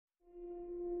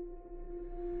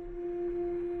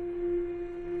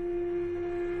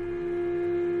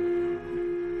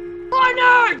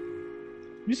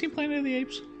you seen Planet of the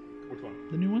Apes? Which one?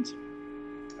 The new ones?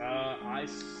 I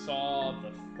saw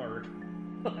the third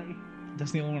one.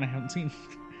 That's the only one I haven't seen.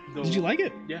 Did you like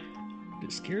it? Yeah. Did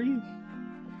it scare you?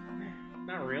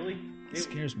 Not really. It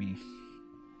scares me.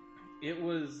 It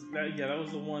was that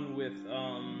was the one with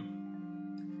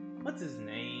what's his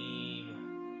name?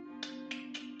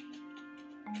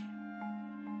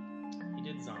 He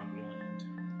did Zombieland.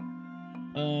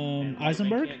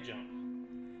 Eisenberg? Can't Jump.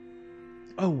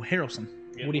 Oh, Harrelson.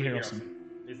 Yeah, Woody Harrelson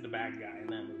is the bad guy in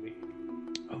that movie.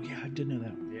 Oh yeah, I did know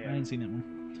that. Yeah. I didn't see that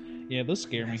one. Yeah, those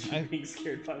scare me. Imagine being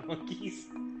scared by monkeys.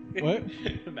 What?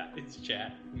 It's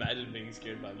chat. Imagine being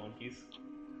scared by monkeys.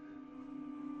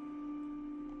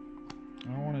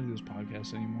 I don't want to do this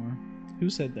podcast anymore. Who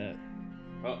said that?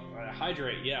 Oh,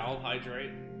 hydrate. Yeah, I'll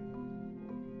hydrate.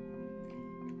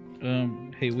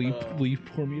 Hey, will you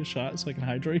pour me a shot so I can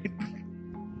hydrate?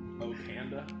 Oh,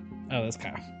 Panda. Oh, that's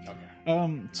Kyle. Okay.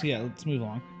 So yeah, let's move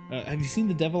on. Have you seen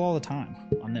The Devil All the Time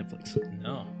on Netflix?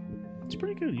 No. It's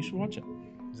pretty good. You should watch it.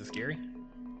 Is it scary?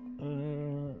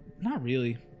 Not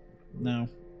really. No.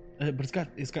 But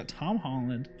it's got Tom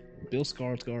Holland, Bill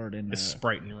Skarsgård, and It's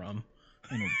Sprite and rum.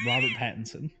 and Robert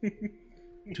Pattinson.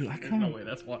 Dude, I There's kind no of. way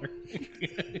that's water.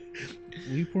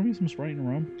 Will you pour me some Sprite and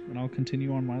rum, and I'll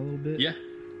continue on my little bit? Yeah.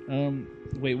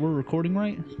 Wait, we're recording,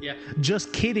 right? Yeah.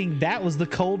 Just kidding. That was the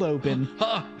cold open.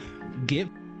 Huh. Get.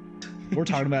 We're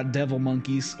talking about devil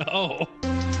monkeys. Oh.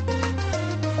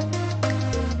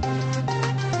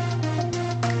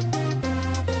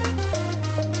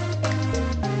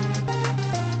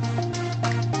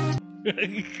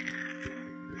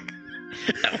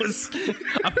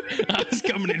 I was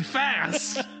coming in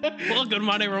fast. Welcome to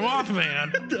My Neighbor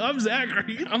Mothman. I'm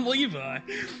Zachary. I'm Levi.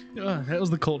 That was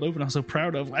the cold open I was so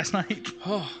proud of last night.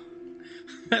 Oh,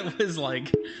 that was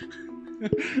like,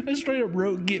 I straight up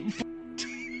wrote "get."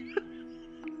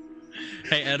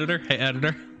 hey editor,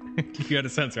 you gotta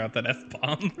censor out that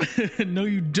F-bomb. No,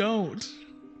 you don't.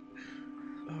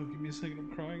 Oh, give me a second.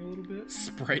 I'm crying a little bit.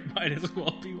 Sprite might as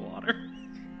well be water.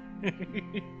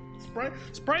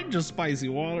 Sprite just spicy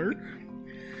water.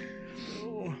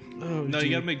 Oh, No, dude. you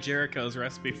gotta make Jericho's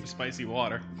recipe for spicy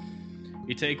water.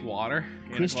 You take water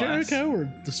in Chris a glass. Jericho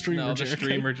or the streamer No, the Jericho?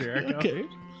 streamer Jericho. Okay.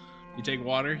 You take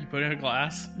water, you put it in a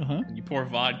glass, Uh-huh. and you pour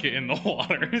vodka in the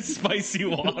water. It's spicy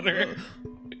water.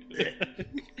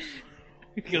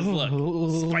 Because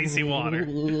look, spicy water.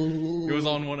 It was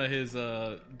on one of his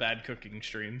bad cooking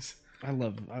streams. I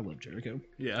love Jericho.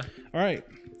 Yeah. All right,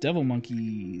 Devil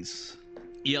Monkeys.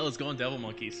 Yeah, let's go on Devil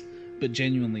Monkeys. But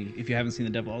genuinely, if you haven't seen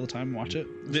The Devil All the Time, watch it.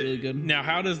 It's really good. Now,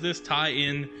 how does this tie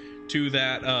in to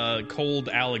that cold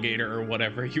alligator or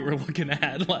whatever you were looking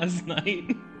at last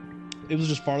night? It was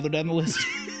just farther down the list.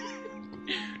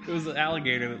 It was an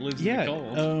alligator that lives in the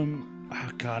cold. Oh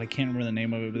god, I can't remember the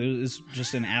name of it, but it was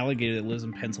just an alligator that lives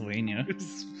in Pennsylvania.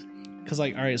 Because,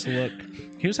 like, all right, so look,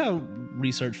 here's how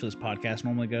research for this podcast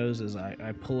normally goes: is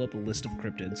I pull up a list of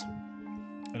cryptids,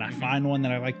 and I find one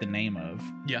that I like the name of.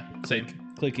 Yeah, same.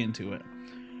 Click into it.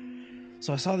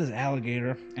 So I saw this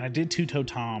alligator, and I did Two-Toed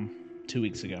Tom 2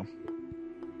 weeks ago.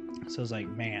 So I was like,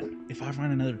 man, if I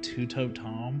find another Two-Toed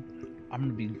Tom, I'm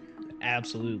gonna be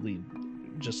absolutely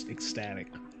just ecstatic.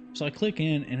 So I click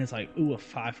in, and it's like, ooh, a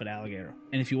 5-foot alligator.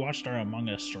 And if you watched our Among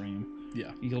Us stream,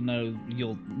 Yeah. you'll know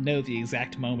the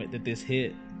exact moment that this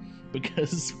hit,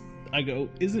 because I go,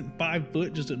 isn't 5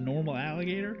 foot just a normal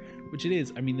alligator? Which it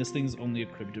is. I mean, this thing's only a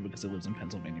cryptid because it lives in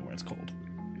Pennsylvania where it's cold.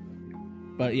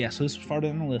 But yeah, so this was farther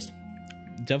down the list.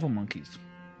 Devil monkeys.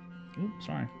 Ooh,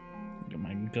 sorry.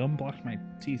 My gum blocked my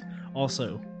teeth.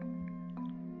 Also,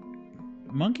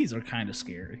 monkeys are kind of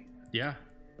scary. Yeah.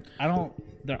 I don't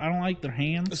like their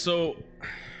hands. So,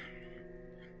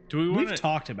 do we want We've to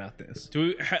talked about this.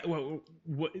 Do we?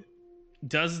 What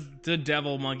does the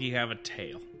devil monkey have a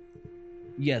tail?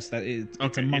 Yes, that is. Okay,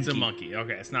 It's a monkey. It's a monkey.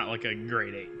 Okay, it's not like a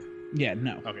great ape. Yeah,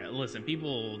 no. Okay, listen,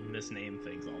 people misname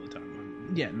things all the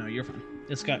time. Yeah, no, you're fine.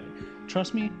 It's got.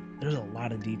 Trust me, there's a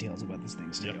lot of details about this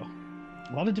thing's tail. Yep.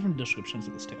 A lot of different descriptions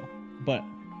of this tail, but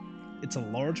it's a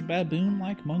large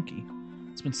baboon-like monkey.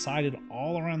 It's been sighted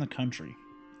all around the country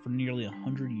for nearly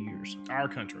 100 years. Our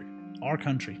country. Our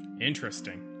country,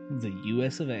 Interesting. the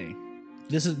U.S. of A.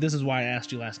 This is why I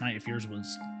asked you last night if yours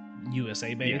was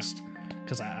USA based,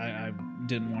 because I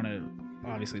didn't want to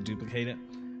obviously duplicate it.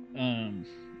 And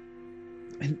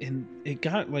it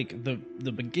got like the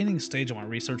beginning stage of my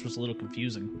research was a little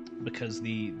confusing because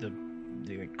the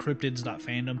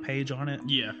cryptids.fandom page on it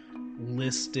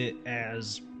lists it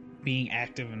as being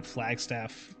active in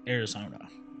Flagstaff, Arizona.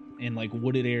 in like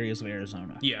wooded areas of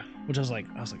Arizona. Yeah. Which I was like,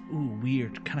 ooh,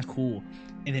 weird, kind of cool.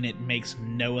 And then it makes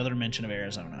no other mention of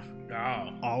Arizona.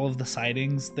 Oh. All of the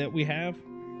sightings that we have,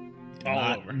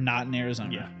 All over. not in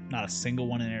Arizona. Yeah. Not a single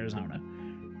one in Arizona.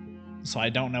 So I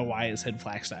don't know why it said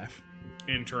Flagstaff.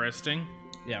 Interesting.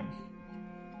 Yeah.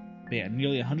 But yeah,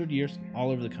 nearly 100 years,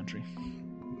 all over the country.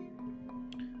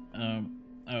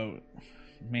 Oh,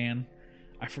 man.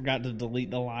 I forgot to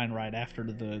delete the line right after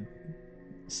the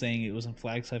saying it was in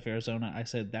Flagstaff, Arizona. I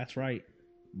said, that's right.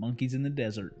 Monkeys in the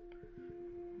desert.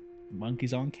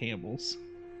 Monkeys on camels.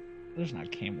 There's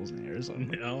not camels in Arizona.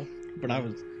 No. But I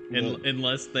was...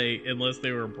 Unless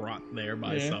they were brought there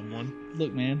by someone.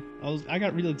 Look, man. I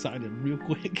got real excited real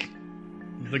quick.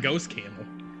 The ghost camel.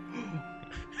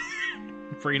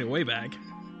 Bringing it way back.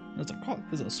 That's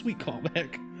a sweet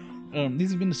callback.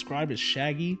 These have been described as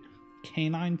shaggy,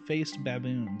 canine-faced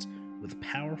baboons with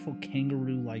powerful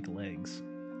kangaroo-like legs.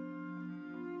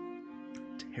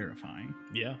 Terrifying.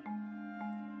 Yeah.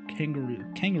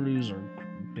 Kangaroos are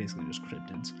basically just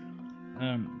cryptids.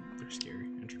 They're scary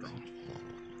and strong.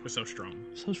 They're so strong.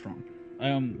 So strong.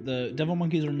 The devil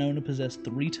monkeys are known to possess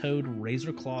three-toed,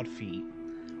 razor-clawed feet,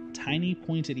 tiny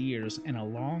pointed ears, and a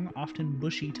long, often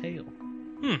bushy tail.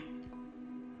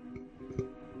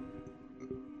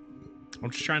 I'm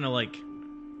just trying to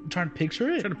I'm trying to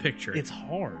picture it. It's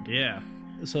hard. Yeah.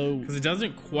 So because it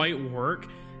doesn't quite work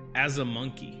as a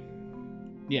monkey.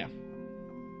 Yeah.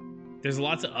 There's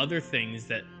lots of other things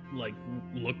that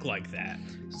look like that.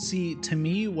 See, to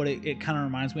me, what it kind of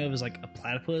reminds me of is like a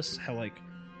platypus. How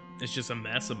it's just a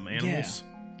mess of animals.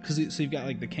 Yeah. Because so you've got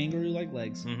like the kangaroo-like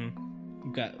legs. Mm-hmm.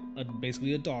 You've got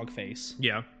basically a dog face.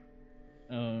 Yeah.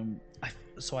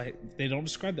 They don't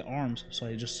describe the arms, so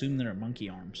I just assume they're monkey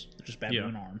arms. They're just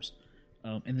baboon arms.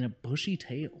 And then a bushy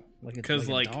tail, like a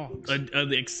dog's.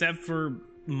 Except for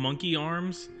monkey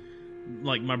arms,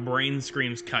 my brain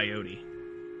screams coyote.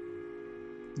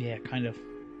 Yeah, kind of.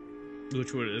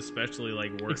 Which would especially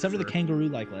work. Except for the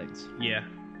kangaroo-like legs. Yeah.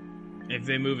 If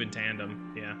they move in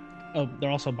tandem, yeah. Oh, they're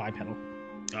also bipedal.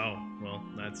 Oh, well,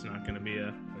 that's not going to be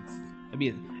a... It'd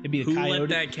be a Who coyote. let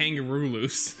that kangaroo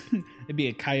loose? It'd be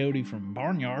a coyote from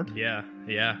Barnyard. Yeah.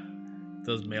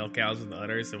 Those male cows with the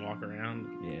udders that walk around.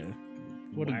 Yeah.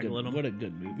 What a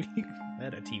good movie. I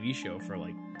had a TV show for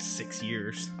 6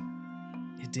 years.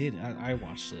 It did. I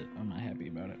watched it. I'm not happy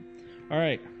about it. All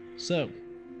right. So,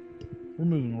 we're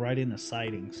moving right into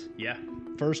sightings. Yeah.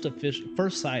 First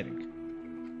sighting,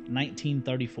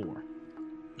 1934.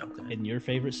 Okay. In your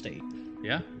favorite state.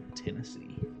 Yeah.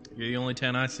 Tennessee. You're the only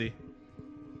 10 I see.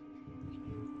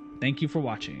 Thank you for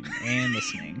watching and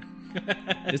listening.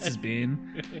 This has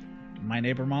been My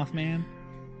Neighbor Mothman.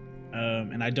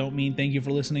 And I don't mean thank you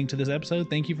for listening to this episode.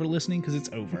 Thank you for listening because it's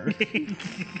over.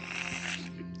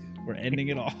 We're ending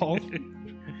it all.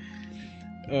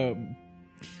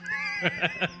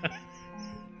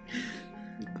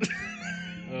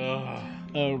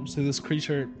 So this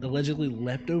creature allegedly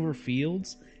leapt over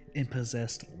fields and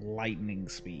possessed lightning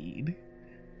speed.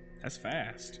 That's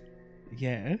fast.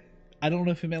 Yeah. I don't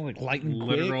know if it meant lightning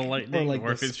literal quick, lightning,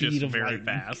 or if the it's speed just of very lightning.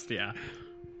 fast. Yeah.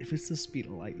 If it's the speed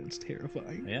of light, that's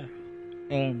terrifying. Yeah.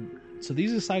 So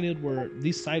these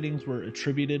sightings were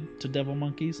attributed to devil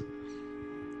monkeys,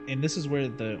 and this is where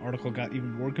the article got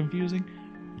even more confusing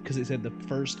because it said the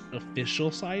first official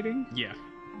sighting. Yeah.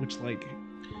 Which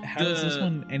how is this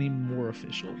one any more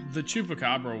official? The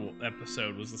Chupacabra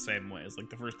episode was the same way. It's the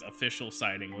first official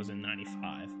sighting was in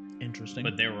 95. Interesting.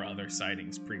 But there were other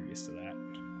sightings previous to that.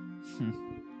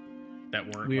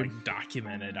 That weren't Weird.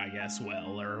 Documented, I guess,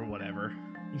 well, or whatever.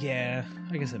 Yeah,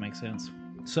 I guess that makes sense.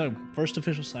 So, first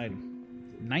official sighting,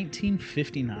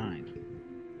 1959.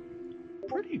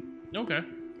 Pretty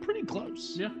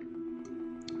close. Yeah.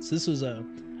 So this was a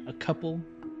couple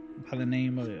by the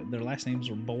name of their last names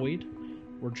were Boyd.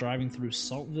 Were driving through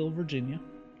Saltville, Virginia,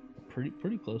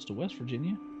 pretty close to West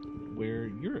Virginia, where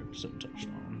your episode touched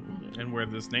on, and where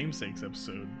this namesakes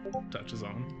episode touches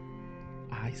on.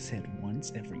 I said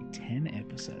once every 10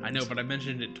 episodes. I know, but I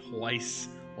mentioned it twice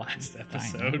last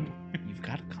episode. I know. You've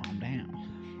got to calm down.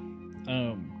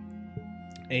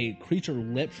 A creature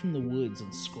leapt from the woods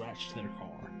and scratched their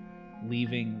car,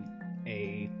 leaving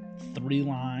a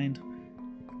 3-lined,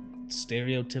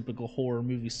 stereotypical horror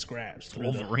movie scratch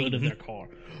through the hood of their car.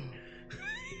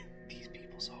 These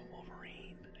people saw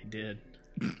Wolverine. They did.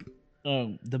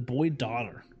 The Boyd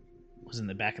daughter was in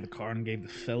the back of the car and gave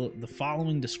the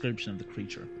following description of the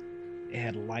creature. It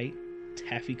had light,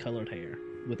 taffy-colored hair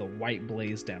with a white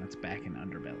blaze down its back and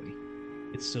underbelly.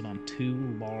 It stood on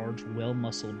 2 large,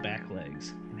 well-muscled back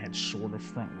legs and had shorter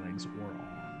front legs or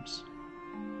arms.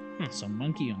 So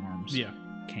monkey arms, yeah,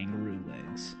 kangaroo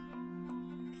legs.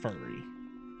 furry.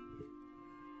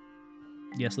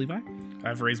 Yes, Levi?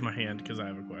 I've raised my hand because I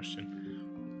have a question.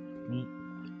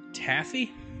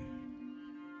 Taffy?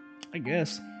 I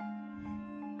guess.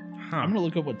 Huh. I'm gonna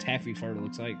look up what taffy fur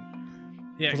looks like.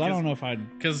 Yeah, Because I don't know if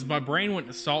I'd... Because my brain went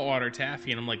to saltwater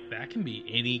taffy, and I'm like, that can be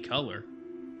any color,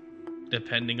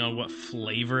 depending on what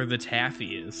flavor the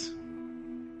taffy is.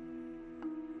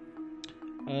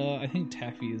 I think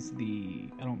taffy is the...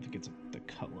 I don't think it's the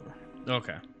color.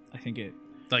 Okay. I think it...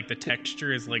 Like the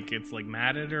texture is like, it's like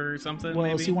matted or something, Well,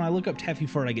 maybe? see, when I look up taffy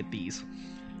fur, I get these.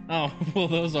 Oh, well,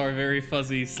 those are very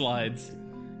fuzzy slides.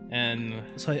 And,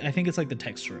 So I think it's like the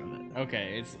texture of it.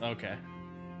 okay, it's, okay.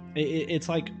 It's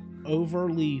like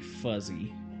overly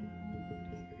fuzzy.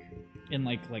 And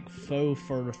like faux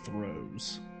fur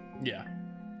throws. Yeah.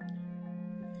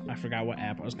 I forgot what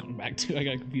app I was going back to. I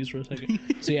got confused for a second.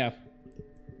 So yeah.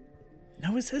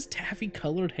 No, it says taffy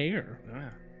colored hair. Yeah.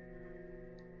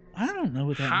 I don't know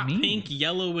what that Hot means. pink,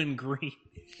 yellow, and green.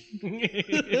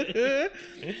 It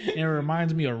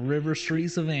reminds me of River Street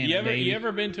Savannah. You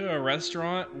ever been to a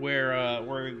restaurant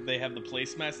where they have the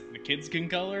placemats the kids can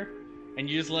color, and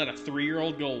you just let a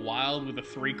 3-year-old go wild with the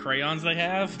 3 crayons they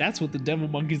have? That's what the devil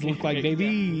monkeys look like,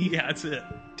 baby. Yeah, that's it.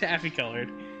 Taffy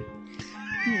colored.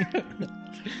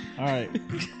 All right.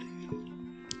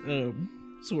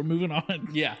 So we're moving on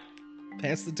Yeah.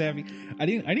 past the taffy. I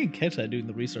didn't catch that doing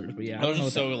the research, but yeah, I was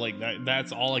just so like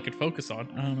that's all I could focus on.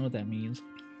 I don't know what that means.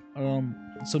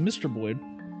 So Mr. Boyd,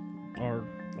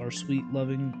 our sweet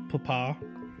loving papa,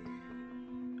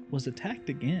 was attacked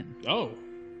again Oh,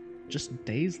 just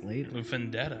days later. the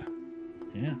vendetta.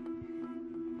 Yeah.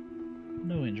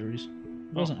 No injuries.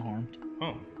 Wasn't harmed.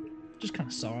 Oh, Just kind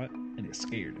of saw it and it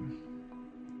scared him.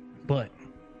 But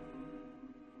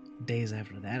days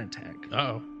after that attack,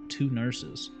 oh, 2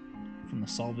 nurses from the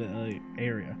Saltville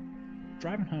area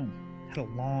driving home had a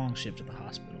long shift at the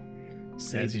hospital.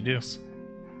 As you do. Us.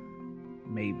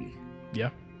 Maybe yeah.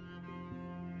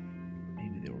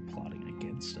 they were plotting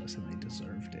against us and they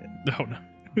deserved it. Oh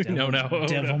no, no.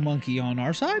 Devil no. monkey on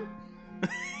our side.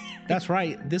 That's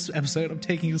right. This episode I'm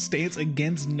taking a stance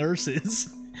against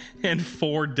nurses. And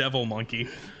 4 devil monkey.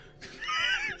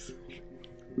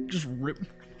 Just rip.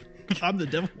 I'm the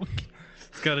devil monkey.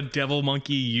 It's got a devil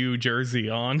monkey U jersey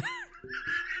on.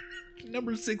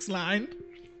 Number 6'9".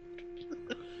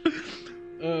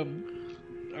 All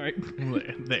right.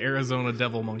 The Arizona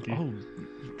devil monkey. Oh,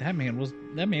 that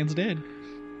man's dead.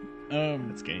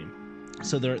 It's game.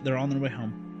 So they're on their way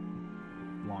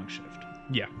home. Long shift.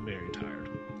 Yeah, Very tired.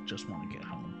 Just want to get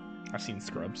home. I've seen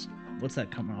Scrubs. What's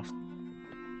that coming off?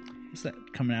 What's that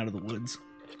coming out of the woods?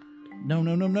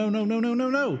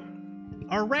 No.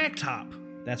 Our rag top.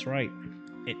 That's right.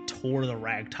 It tore the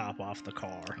rag top off the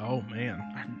car. Oh man.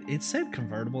 It said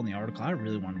convertible in the article. I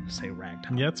really wanted to say rag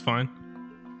top. Yeah, it's fine.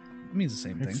 It means the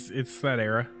same thing. It's that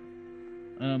era.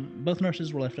 Both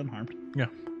nurses were left unharmed. Yeah.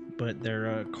 But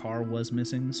their car was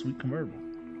missing the sweet convertible.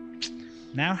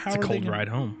 Now how It's a are they cold gonna- ride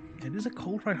home. It is a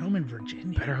cold ride home in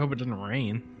Virginia. Better hope it doesn't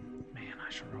rain. Man,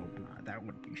 I sure hope not. That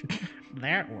would be.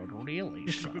 That would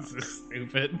really suck. This is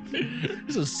stupid. This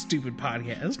is a stupid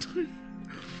podcast.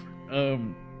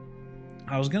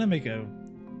 I was gonna make a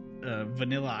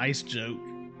Vanilla Ice joke,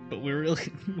 but we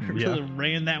really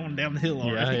ran that one down the hill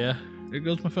already. Yeah. There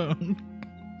goes my phone.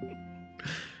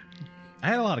 I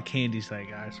had a lot of candies today,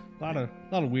 guys. A lot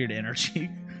of weird energy.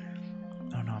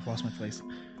 Oh no, I've lost my place.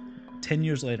 10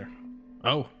 years later,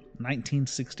 Oh,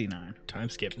 1969. time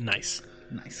skip. Nice.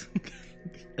 Nice.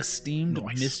 Esteemed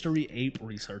Nice. mystery ape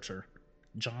researcher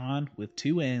John with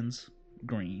 2 N's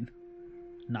Green,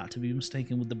 not to be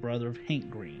mistaken with the brother of Hank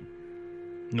Green,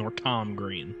 Nor Tom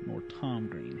Green. or Tom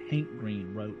Green. Hank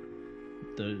Green wrote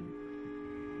the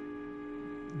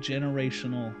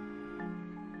generational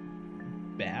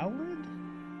ballad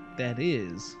that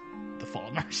is The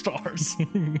Fault in Our Stars.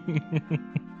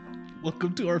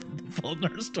 Welcome to our The Fault in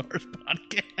Our Stars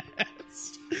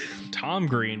podcast. Tom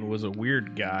Green was a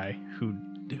weird guy who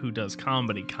does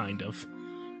comedy, kind of,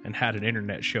 and had an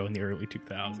internet show in the early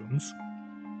 2000s.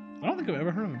 I don't think I've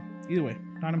ever heard of him. Either way,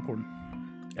 not important.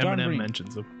 John Eminem Green.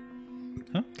 mentions him.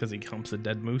 Huh? Because he humps a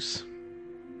dead moose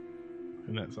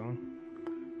in that song.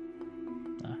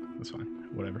 That's fine.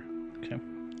 Whatever. Okay.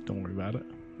 Don't worry about it.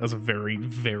 That's a very,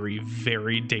 very,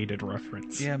 very dated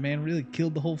reference. Yeah, man, really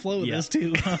killed the whole flow of Yeah. this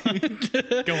too.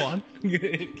 Go on.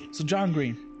 So John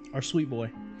Green, our sweet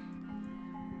boy,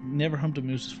 never humped a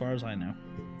moose as far as I know.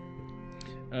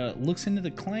 Looks into the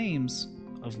claims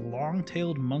of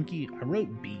long-tailed monkey. I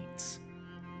wrote beets,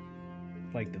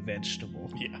 like the vegetable.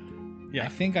 Yeah. I Yeah.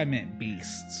 think I meant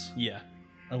beasts. Yeah.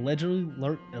 Allegedly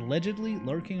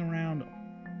lurking around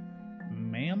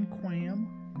Mamquam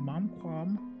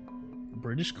Mamquam,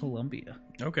 British Columbia.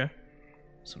 Okay.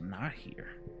 So not here.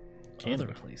 Canada.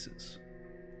 Other places.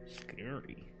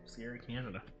 Scary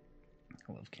Canada.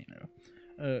 I love Canada.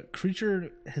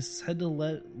 Creature has said to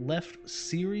left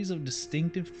series of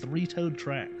distinctive three-toed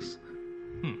tracks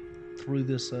through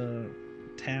this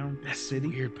town, city.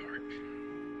 The weird part.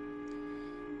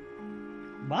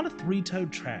 A lot of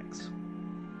three-toed tracks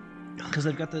because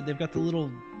they've got the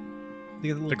little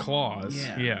The claws.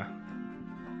 Yeah.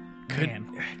 Could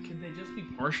they just be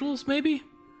partials? Maybe.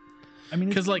 I mean,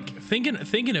 Because like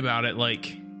thinking about it,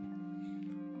 like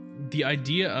the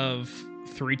idea of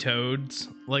three toads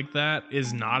like that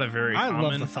is not a very I common.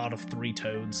 love the thought of three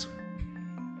toads.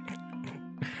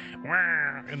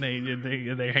 And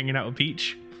they hanging out with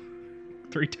Peach.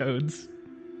 Three toads.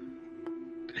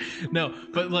 No,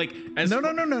 but like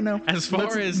No. As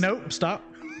far as nope, stop.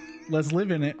 Let's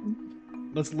live in it.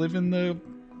 Let's live in the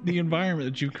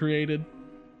environment that you've created.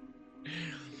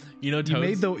 you know,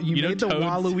 toads, You made the toads,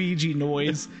 Waluigi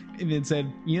noise and then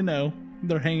said,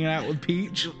 they're hanging out with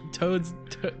Peach.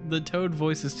 the toad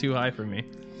voice is too high for me.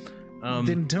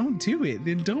 Then don't do it.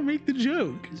 Then don't make the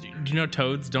joke. Do you know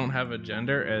toads don't have a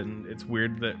gender, and it's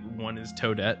weird that one is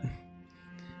Toadette?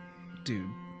 Dude,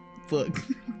 look.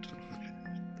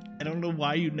 I don't know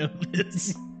why you know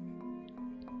this.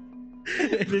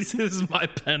 This is my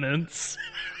penance.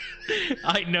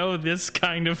 I know this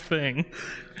kind of thing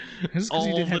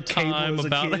all the time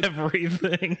about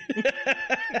everything.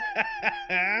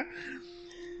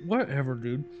 Whatever,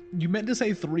 dude. You meant to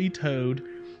say three-toed,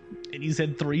 and you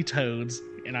said three toads,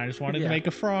 and I just wanted to make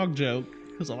a frog joke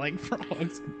because I like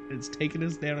frogs. It's taking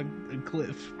us down a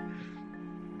cliff.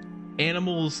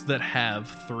 Animals that have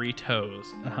three toes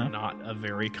are not a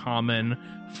very common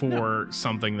for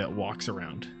something that walks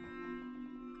around.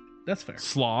 That's fair.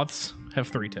 Sloths have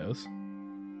three toes.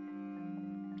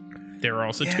 There are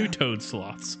also two-toed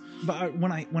sloths. But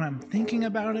when I'm thinking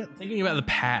about it, Thinking about the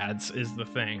pads is the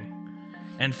thing.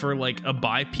 And for like a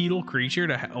bipedal creature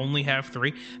to only have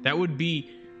three, that would be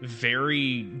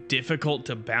very difficult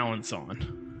to balance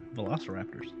on.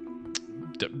 Velociraptors.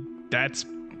 That's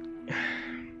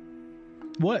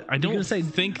What? I don't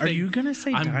think. Are you gonna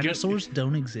say I'm dinosaurs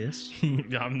don't exist?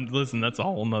 Listen, that's a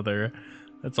whole nother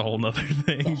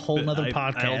thing. A whole nother I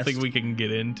don't podcast. think we can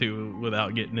get into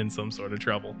without getting in some sort of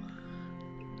trouble.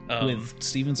 With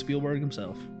Steven Spielberg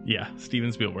himself. Yeah,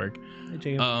 Steven Spielberg. Hey,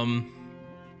 Jacob.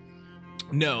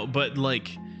 No, but like,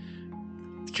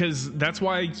 because that's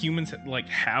why humans like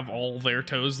have all their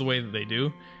toes the way that they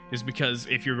do, is because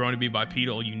if you're going to be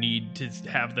bipedal, you need to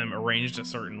have them arranged a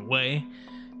certain way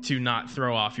to not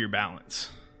throw off your balance.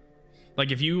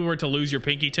 Like if you were to lose your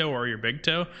pinky toe or your big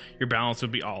toe, your balance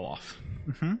would be all off.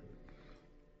 Mm-hmm.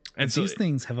 And so these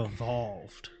things have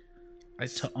evolved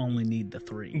to only need the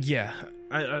three. Yeah,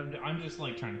 I'm just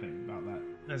like trying to think about that.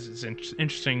 That's just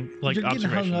interesting. Like You're getting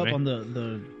observation hung to up me. on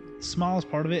the smallest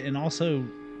part of it, and also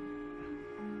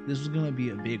this was going to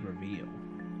be a big reveal.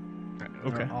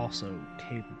 Okay. They're also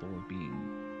capable of being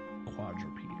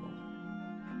quadrupedal.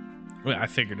 Well, I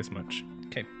figured as much.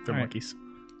 Okay, They're all right. monkeys.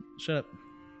 Shut up.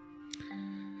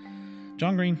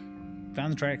 John Green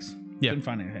found the tracks. Yeah. Couldn't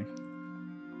find anything.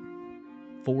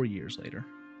 4 years later,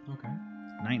 Okay.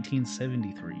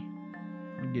 1973.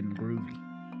 We're getting groovy.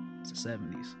 It's the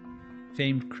 70s.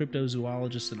 Famed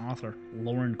cryptozoologist and author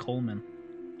Lauren Coleman.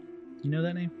 You know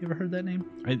that name? You ever heard that name?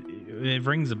 It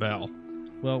rings a bell.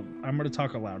 Well, I'm going to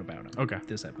talk aloud about him. Okay.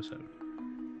 This episode.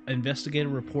 Investigator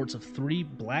reports of 3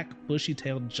 black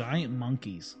bushy-tailed giant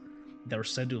monkeys that were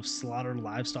said to have slaughtered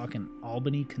livestock in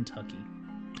Albany, Kentucky.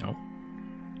 Oh.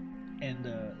 And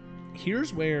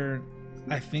here's where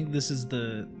I think this is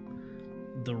the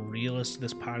realest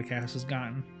this podcast has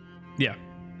gotten. Yeah.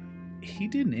 He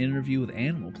did an interview with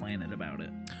Animal Planet about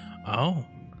it. Oh.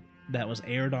 That was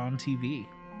aired on TV.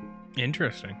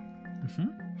 Interesting.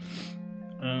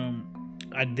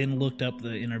 I then looked up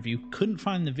the interview, couldn't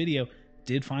find the video,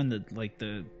 did find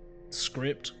the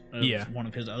script of one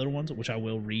of his other ones, which I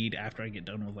will read after I get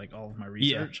done with like all of my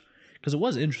research, because it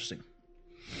was interesting.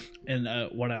 And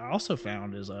what I also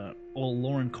found is old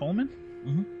Lauren Coleman,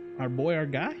 our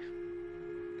guy,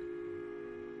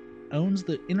 owns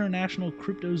the International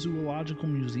Cryptozoological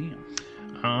Museum.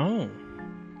 Oh.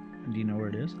 And do you know where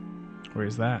it is?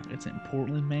 Where's that? It's in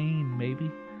Portland, Maine,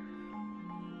 baby.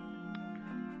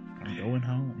 I'm going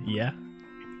home. Yeah.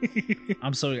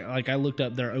 I'm so I looked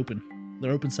up. They're open.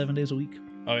 They're open 7 days a week.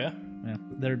 Oh yeah. Yeah,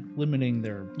 they're limiting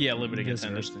their limiting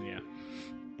visitors. attendance. Yeah.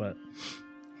 But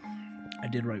I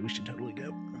did write. We should totally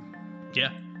go.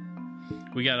 Yeah.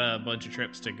 We got a bunch of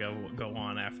trips to go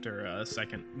on after a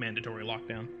second mandatory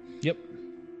lockdown. Yep.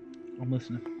 I'm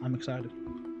listening. I'm excited.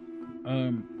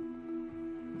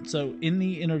 So in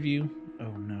the interview,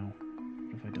 oh no,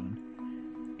 what have I done?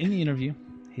 In the interview,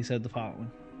 he said the following: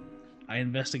 I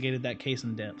investigated that case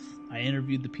in depth. I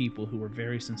interviewed the people who were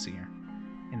very sincere.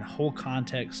 In the whole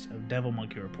context of devil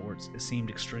monkey reports, it seemed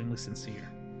extremely sincere.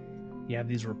 You have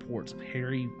these reports of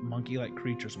hairy, monkey-like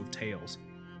creatures with tails.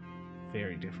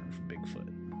 Very different from Bigfoot.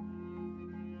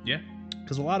 Yeah.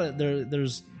 Because a lot of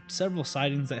there's several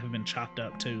sightings that have been chalked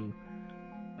up to.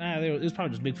 It was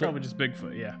probably just Bigfoot. Probably just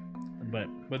Bigfoot, yeah. But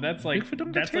that's like Bigfoot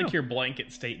don't that's got like tail. your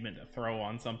blanket statement to throw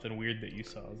on something weird that you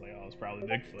saw. I was like, oh, it's probably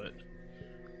Bigfoot.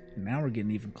 Now we're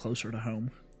getting even closer to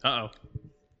home.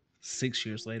 6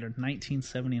 years later,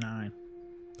 1979,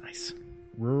 Nice.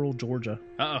 rural Georgia,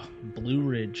 Blue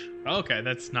Ridge, Okay,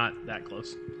 that's not that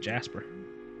close. Jasper,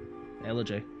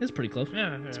 LJ. It's pretty close.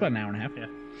 Yeah. It's about an hour and a half. Yeah.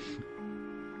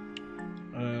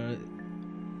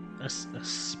 A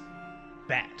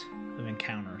spat of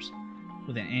encounters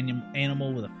with an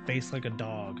animal with a face like a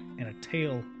dog and a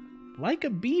tail like a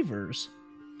beaver's,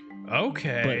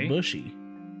 Okay. but bushy.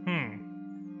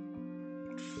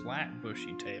 Flat,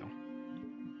 bushy tail.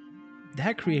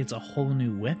 That creates a whole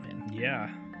new weapon. Yeah.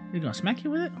 You're gonna smack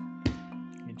you with it?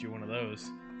 Get you one of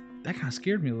those. That kind of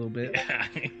scared me a little bit. Yeah.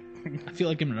 I feel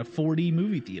like I'm in a 4D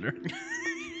movie theater.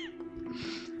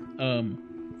 It's coming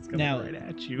Now, right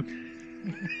at you.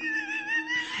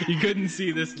 You couldn't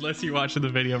see this unless you watched the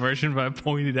video version, but I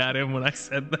pointed at him when I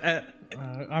said that.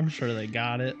 I'm sure they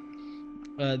got it.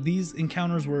 These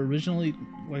encounters were originally,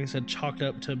 like I said, chalked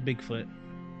up to Bigfoot,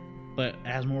 but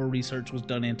as more research was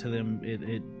done into them,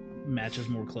 it matches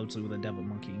more closely with a devil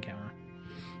monkey encounter.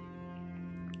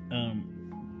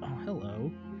 Oh,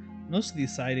 hello. Most of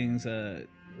these sightings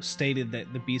stated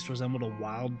that the beast resembled a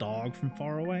wild dog from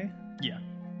far away. Yeah.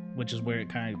 Which is where it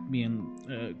kind of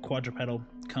being quadrupedal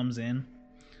comes in.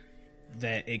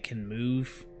 That it can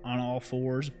move on all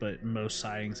fours, but most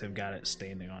sightings have got it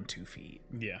standing on 2 feet.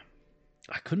 Yeah.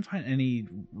 I couldn't find any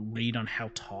read on how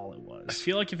tall it I was.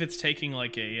 feel like if it's taking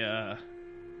like a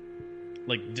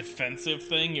defensive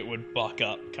thing, it would buck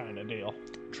up kind of deal.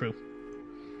 True.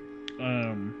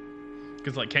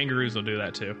 Because like kangaroos will do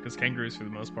that too. Because kangaroos for the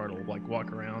most part will like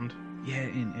walk around. Yeah,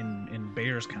 and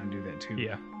bears kind of do that too.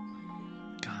 Yeah.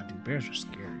 God, dude, bears are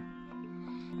scary.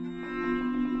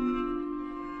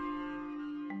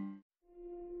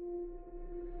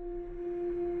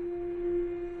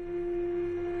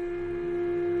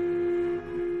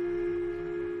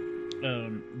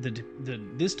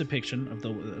 This depiction of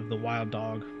the wild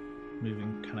dog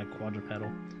moving kind of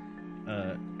quadrupedal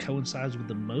coincides with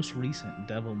the most recent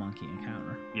devil monkey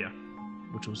encounter, Yeah.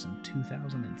 which was in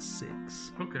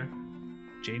 2006, Okay.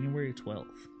 January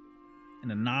 12th.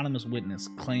 An anonymous witness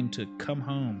claimed to come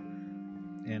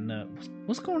home and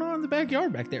what's going on in the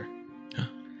backyard back there?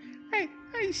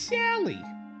 hey Sally,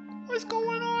 what's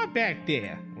going on back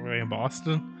there? We're in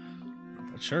Boston.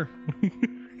 Sure.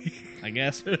 I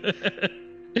guess.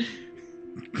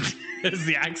 It's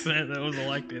the accent that was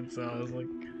elected, so I was like,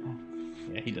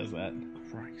 yeah, he does that.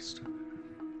 Christ.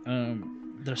 Their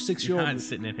You're 6-year-old. not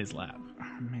sitting in his lap.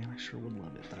 Oh, man, I sure would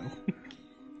love it though.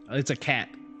 It's a cat.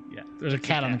 Yeah. There's a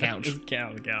cat on the couch. There's a cat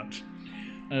on the couch.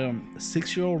 A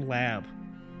 6-year-old lab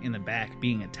in the back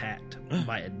being attacked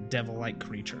by a devil-like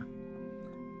creature.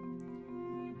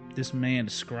 This man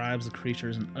describes the creature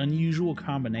as an unusual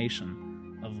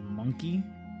combination of monkey,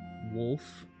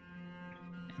 wolf,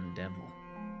 and devil.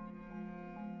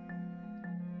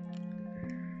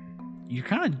 You're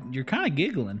kind of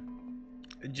giggling.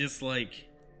 Just like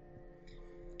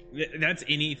that's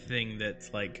anything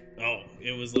that's like, oh,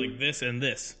 it was like this and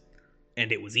this,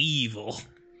 and it was evil.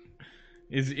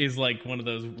 Is like one of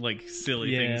those like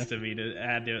silly things to me to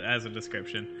add as a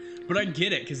description. But I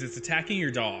get it because it's attacking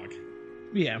your dog.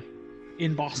 Yeah,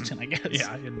 in Boston, I guess.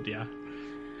 Yeah. I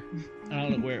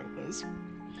don't know where it was.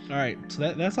 All right,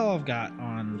 so that's all I've got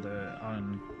on the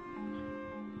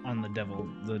devil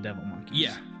monkeys.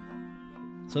 Yeah.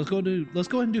 So let's go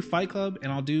ahead and do Fight Club, and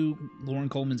I'll do Lauren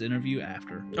Coleman's interview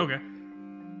after. Okay.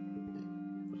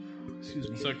 Excuse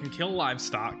me. So it can kill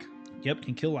livestock. Yep,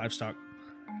 can kill livestock.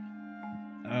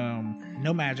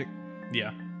 No magic.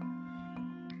 Yeah.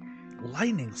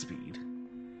 Lightning speed.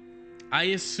 I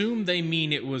assume they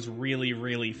mean it was really,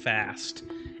 really fast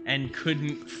and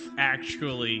couldn't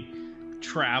actually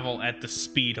travel at the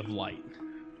speed of light.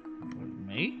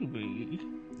 Maybe.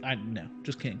 No,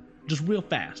 just kidding. Just real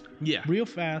fast. Yeah. Real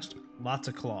fast, lots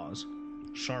of claws,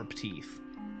 sharp teeth.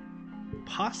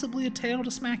 Possibly a tail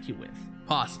to smack you with.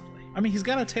 Possibly. I mean, he's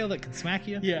got a tail that can smack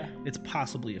you. Yeah. It's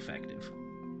possibly effective.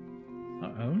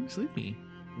 Uh-oh, sleepy.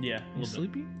 Yeah. You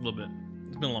sleepy? A little bit.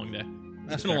 It's been a long day. It's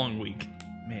That's been a fair. long week.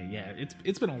 Man, yeah,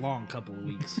 it's been a long couple of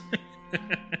weeks,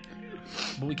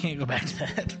 but we can't go back to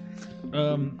that.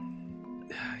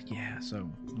 Yeah, so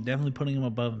definitely putting him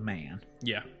above man.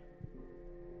 Yeah.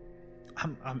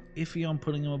 I'm iffy on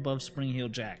putting him above Spring Heel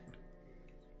Jack.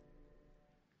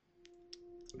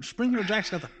 Spring Heel Jack's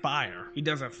got the fire. He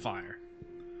does have fire.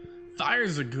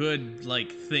 Fire's a good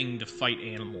like thing to fight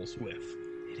animals with.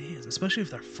 It is, especially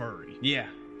if they're furry. Yeah.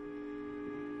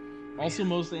 Also,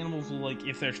 most animals will like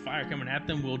if there's fire coming at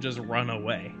them, will just run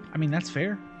away. I mean, that's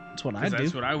fair. That's what I do.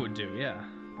 That's what I would do. Yeah,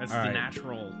 that's All the right.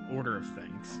 natural order of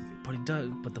things. But he does.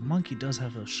 But the monkey does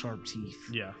have those sharp teeth.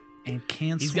 Yeah, And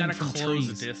can he's swing got to from close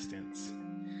trees. the distance.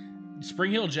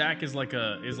 Spring Heel Jack is like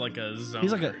a zone.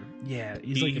 He's like a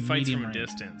He's like he a fights medium from a range.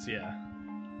 distance. Yeah,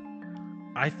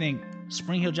 I think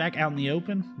Spring Heel Jack out in the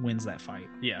open wins that fight.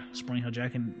 yeah, Spring Heel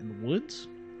Jack in the woods.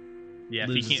 yeah. If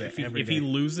Loses he can't, it every if he day.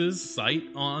 loses sight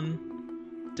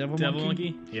on Devil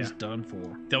Monkey? He's Yeah. done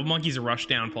for. Devil Monkey's a rush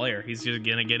down player. He's just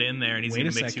gonna get in there and he's Wait gonna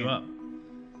a mix you second. up.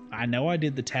 I know I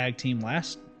did the tag team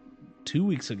 2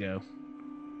 weeks ago.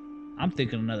 I'm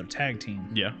thinking another tag team.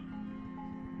 Yeah,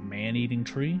 Man-eating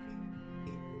tree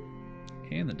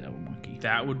and the Devil Monkey.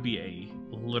 that would be a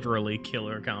literally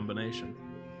killer combination.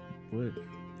 Would.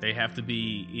 They have to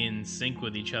be in sync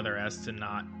with each other as to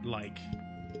not like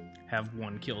have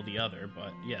one kill the other,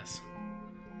 but yes.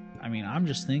 I mean, I'm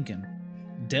just thinking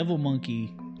Devil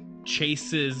Monkey.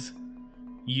 Chases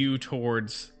you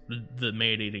towards the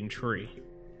man-eating tree.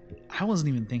 I wasn't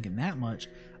even thinking that much.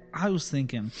 I was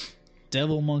thinking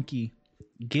Devil Monkey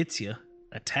gets you,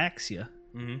 attacks you.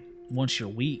 Mm-hmm. Once you're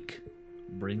weak,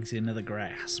 brings you into the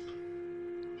grasp.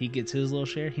 He gets his little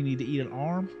share. He need to eat an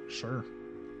arm? Sure.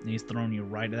 And he's throwing you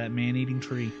right to that man-eating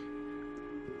tree.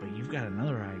 But you've got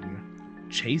another idea.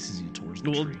 Chases you towards the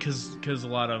Well, tree. because a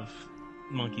lot of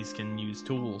monkeys can use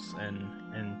tools and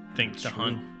think That's to true.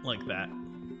 hunt like that.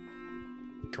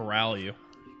 Corral you.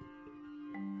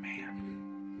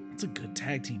 Man, that's a good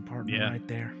tag team partner Yeah. right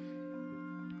there.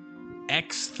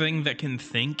 X thing that can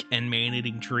think and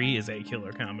man-eating tree is a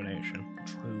killer combination.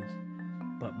 True.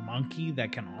 But monkey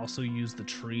that can also use the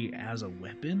tree as a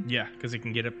weapon? Yeah, because it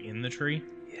can get up in the tree.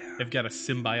 Yeah. They've got a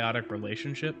symbiotic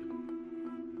relationship.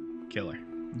 Killer.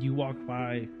 You walk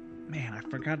by... Man, I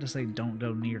forgot to say don't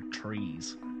go near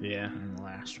trees Yeah. in the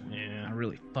last one. Yeah. I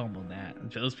really fumbled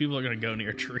that. Those people are gonna go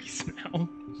near trees now.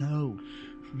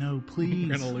 No, please.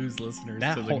 We're gonna lose listeners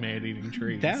That to the whole- man-eating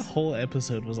trees. That whole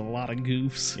episode was a lot of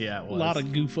goofs. Yeah, it A was. lot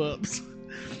of goof ups.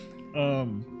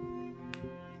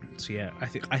 So yeah, I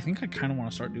think I kind of want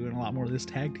to start doing a lot more of this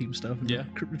tag team stuff. In Yeah. the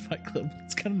Cryptid Fight Club.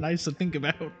 It's kind of nice to think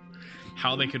about.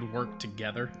 How they could work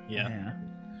together. Yeah. Man.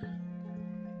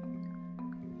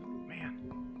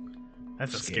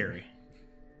 That's Scary.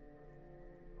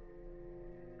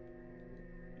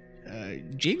 scary.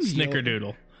 James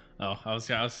Snickerdoodle. Oh, I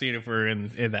was seeing if we're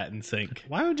in that in sync.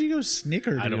 Why would you go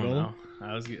Snickerdoodle? I don't know.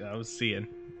 I was seeing.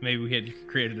 Maybe we had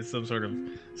created some sort of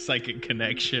psychic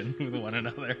connection with one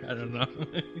another. I don't know.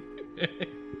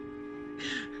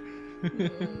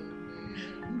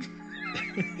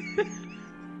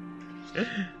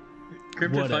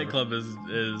 Cryptid Whatever. Fight Club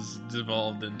is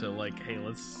devolved into like, hey,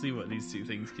 let's see what these two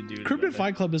things can do. Cryptid together.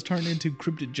 Fight Club has turned into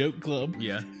Cryptid Joke Club.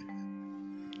 Yeah.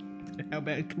 How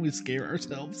bad can we scare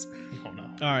ourselves? Oh no.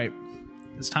 All right,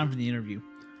 it's time for the interview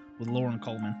with Lauren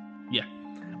Coleman. Yeah.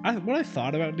 What I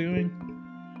thought about doing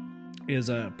is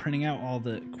printing out all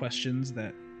the questions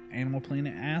that Animal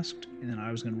Planet asked, and then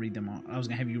I was going to read them all. I was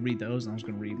going to have you read those, and I was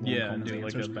going to read Lauren Yeah. Coleman's Do like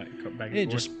answers. a back and It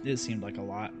forth. it seemed like a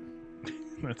lot.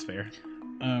 That's fair.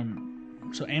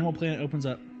 So Animal Planet opens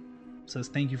up, says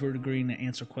thank you for agreeing to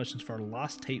answer questions for our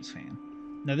Lost Tapes fan.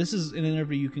 Now this is an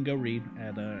interview you can go read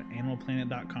at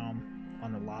animalplanet.com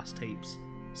on the Lost Tapes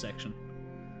section,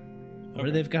 where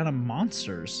Okay. they've got a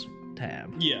monsters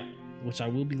tab, Yeah. which I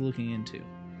will be looking into.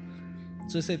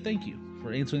 So they say thank you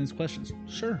for answering these questions.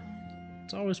 Sure,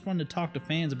 it's always fun to talk to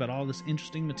fans about all this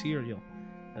interesting material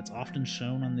that's often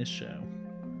shown on this show.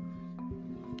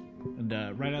 And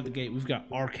right out the gate, we've got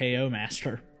RKO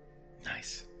Master.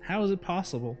 Nice. How is it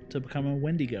possible to become a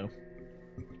Wendigo?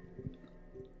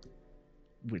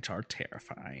 Which are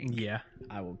terrifying. Yeah.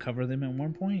 I will cover them at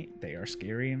one point. They are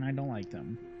scary and I don't like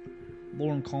them.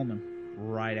 Lauren Coleman,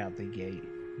 right out the gate.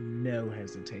 No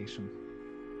hesitation.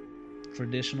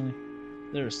 Traditionally,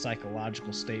 they're a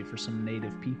psychological state for some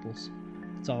native peoples.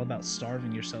 It's all about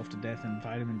starving yourself to death in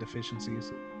vitamin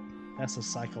deficiencies. That's a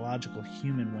psychological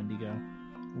human Wendigo.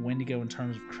 Wendigo in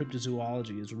terms of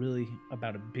cryptozoology is really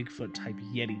about a Bigfoot type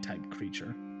Yeti type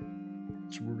creature.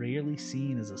 It's rarely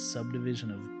seen as a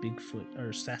subdivision of Bigfoot or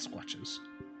Sasquatches,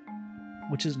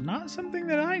 which is not something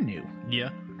that I knew. Yeah.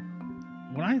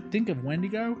 when I think of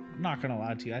Wendigo, I'm not gonna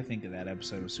lie to you, I think of that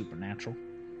episode of Supernatural.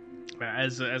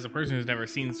 As a person who's never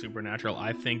seen Supernatural,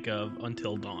 I think of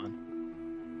Until Dawn,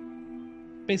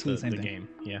 Basically the same the thing. game.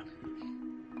 Yeah.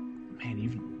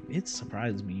 Man, it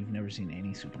surprises me you've never seen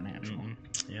any Supernatural.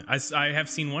 Yeah. I have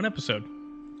seen one episode,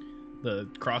 the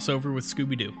crossover with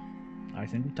Scooby-Doo. I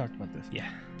think we talked about this. Yeah.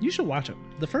 You should watch it.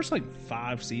 The first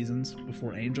 5 seasons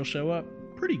before Angel show up,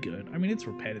 pretty good. I mean, it's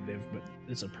repetitive, but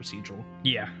it's a procedural.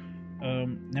 Yeah.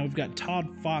 Now we've got Todd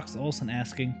Fox Olson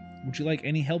asking, would you like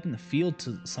any help in the field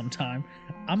sometime?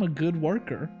 I'm a good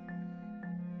worker.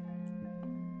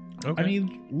 Okay. I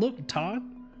mean, look, Todd,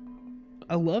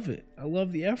 I love it. I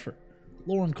love the effort.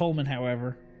 Lauren Coleman,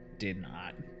 however, did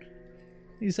not.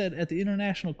 He said, at the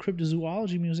International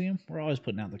Cryptozoology Museum, we're always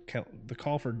putting out the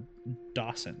call for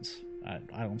docents. I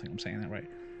don't think I'm saying that right.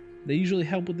 They usually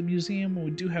help with the museum. When we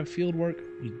do have field work,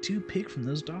 we do pick from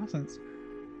those docents.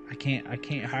 I can't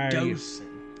hire Docent.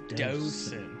 you.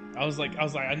 Docent. I was like,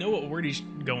 I know what word he's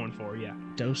going for. Yeah.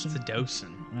 Docent? It's a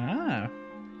docent. Ah.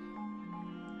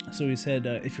 So he said,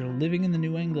 if you're living in the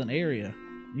New England area,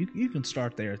 you can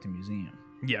start there at the museum.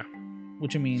 Yeah.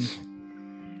 Which, I mean,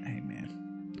 hey,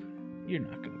 man, you're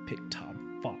not going to pick Todd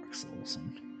Fox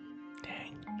Olson.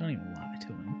 Dang. Don't even lie to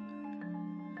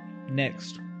him.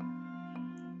 Next,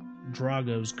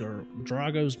 Drago's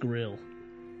Grill.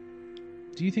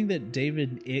 Do you think that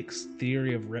David Icke's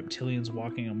theory of reptilians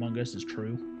walking among us is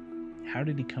true? How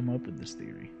did he come up with this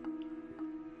theory?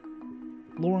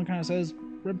 Lauren kind of says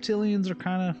reptilians are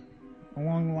kind of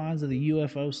along the lines of the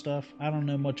UFO stuff. I don't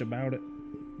know much about it.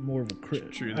 More of a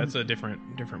crypt. True. That's a different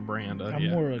brand. I'm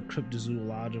Yeah. more a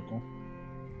cryptozoological.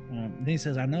 Then he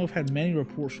says, I know I've had many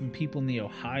reports from people in the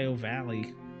Ohio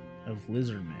Valley of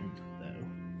lizard men,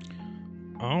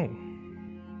 though. Oh.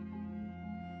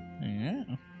 Yeah.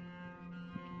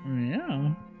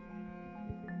 Yeah.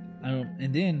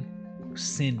 And then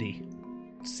Cindy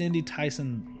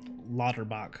Tyson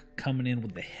Lauterbach coming in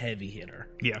with the heavy hitter.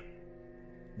 Yeah.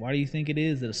 Why do you think it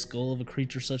is that a skull of a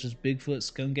creature such as Bigfoot,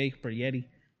 skunk ape, or Yeti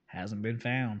hasn't been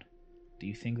found? Do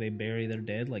you think they bury their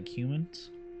dead like humans?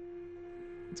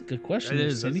 That's a good question. It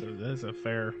is. Cindy. That's a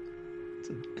fair. It's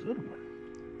a good one.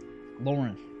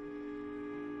 Lauren,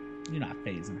 you're not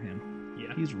phasing him.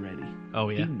 Yeah. He's ready. Oh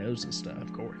He yeah. knows his stuff.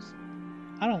 Of course.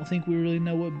 I don't think we really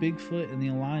know what Bigfoot and the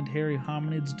aligned hairy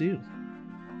hominids do.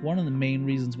 One of the main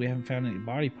reasons we haven't found any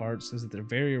body parts is that they're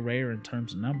very rare in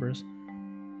terms of numbers.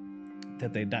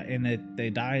 That they die, and that they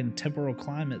die in temporal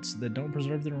climates that don't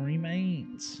preserve their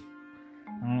remains.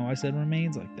 I don't know why I said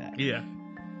remains like that. Yeah. He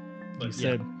But,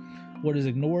 said, what is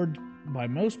ignored by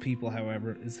most people,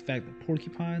 however, is the fact that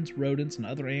porcupines, rodents, and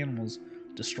other animals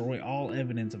destroy all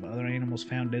evidence of other animals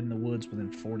found dead in the woods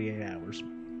within 48 hours.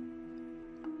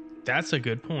 that's a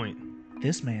good point.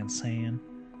 This man's saying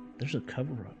there's a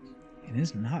cover-up, and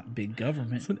it's not big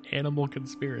government. It's an animal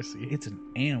conspiracy. It's an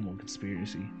animal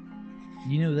conspiracy.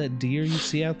 You know that deer you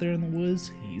see out there in the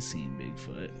woods? He's seen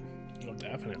Bigfoot. Oh,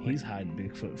 definitely. He's hiding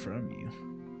Bigfoot from you.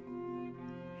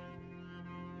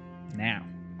 Now,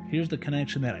 here's the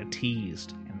connection that I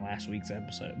teased in last week's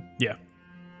episode. Yeah.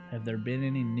 Have there been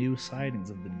any new sightings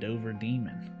of the Dover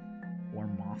Demon or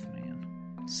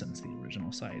Mothman since the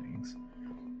original sightings?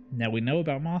 Now we know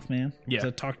about Mothman. Yeah. I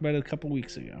talked about it a couple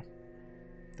weeks ago.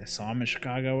 They saw him at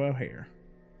Chicago O'Hare.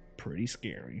 Pretty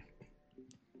scary.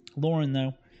 Lauren,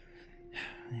 though,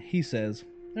 he says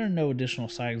there are no additional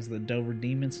sightings of the Dover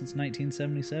Demon since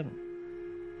 1977.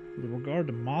 With regard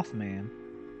to Mothman,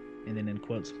 and then in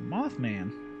quotes,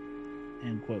 Mothman,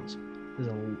 end quotes,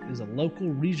 is a local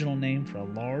regional name for a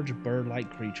large bird-like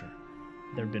creature.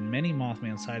 There have been many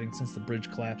Mothman sightings since the bridge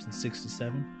collapsed in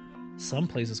 '67. Some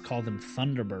places call them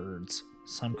thunderbirds.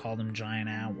 Some call them giant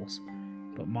owls.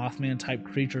 But Mothman-type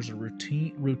creatures are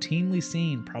routinely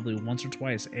seen probably once or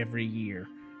twice every year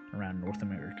around North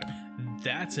America.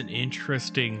 That's an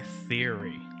interesting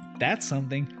theory. That's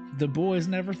something the boys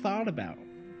never thought about.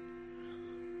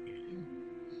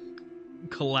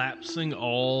 Collapsing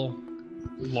all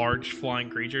large flying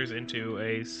creatures into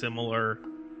a similar.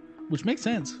 Which makes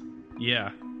sense.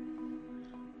 Yeah.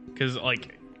 Because,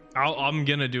 like, I'm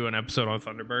going to do an episode on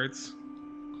Thunderbirds.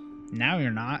 Now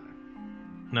you're not.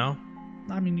 No?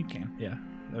 I mean, you can. Yeah.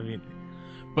 I mean,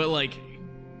 but, like,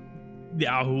 the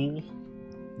Ahul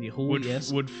The whole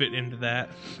would fit into that.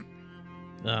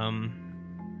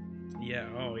 Yeah.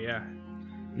 Oh, yeah.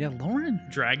 Yeah, Lauren.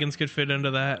 Dragons could fit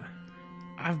into that.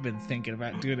 I've been thinking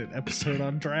about doing an episode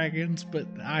on dragons, but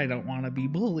I don't want to be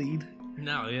bullied.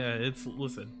 No, yeah,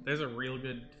 listen, there's a real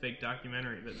good fake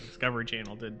documentary that the Discovery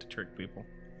Channel did to trick people.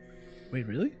 Wait,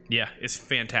 really? Yeah, it's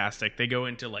fantastic. They go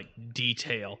into, like,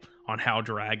 detail on how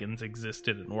dragons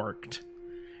existed and worked.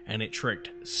 and it tricked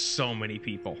so many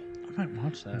people. I might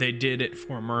watch that. They did it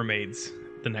for mermaids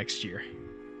the next year.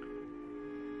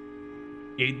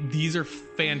 These are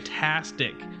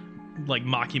fantastic, like,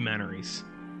 mockumentaries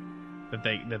that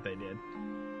they did.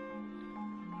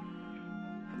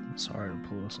 I'm sorry to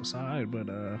pull us aside, but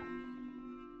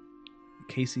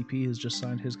KCP has just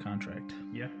signed his contract.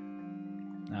 Yeah.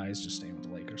 No, he's just staying with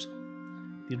the Lakers.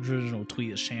 The original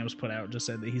tweet that Shams put out just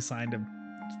said that he signed a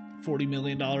 $40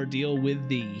 million deal with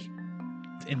the...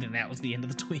 And then that was the end of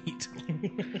the tweet.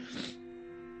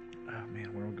 Oh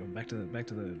man, where are we going? Back to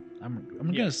the. I'm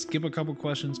gonna skip a couple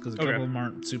questions because a couple of them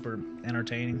aren't super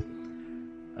entertaining.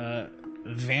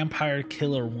 Vampire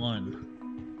Killer 1.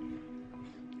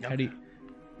 How do you...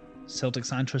 Celtic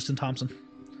signed Tristan Thompson.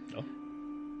 Oh.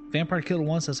 Vampire Killer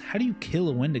 1 says, how do you kill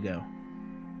a Wendigo?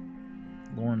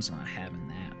 Lauren's not having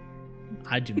that.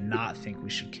 I do not think we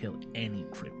should kill any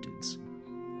cryptids.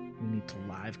 We need to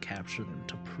live capture them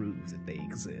to prove that they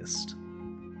exist.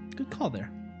 Good call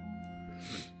there.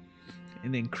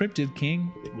 And then Cryptid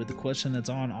King with the question that's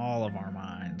on all of our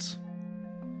minds.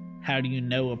 How do you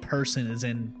know a person is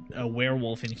in a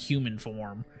werewolf in human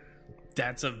form?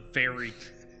 That's a very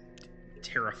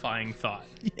terrifying thought.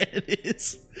 Yeah, it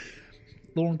is.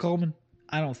 Lauren Coleman,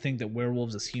 I don't think that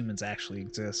werewolves as humans actually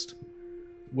exist.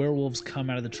 Werewolves come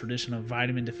out of the tradition of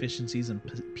vitamin deficiencies and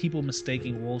people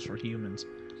mistaking wolves for humans.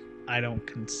 I don't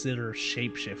consider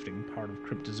shape-shifting part of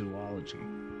cryptozoology.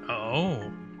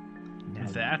 Oh, Now,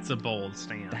 that's a bold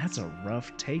stance. that's a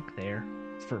rough take there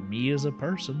for me as a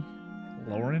person,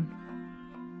 Lauren.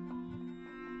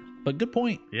 But good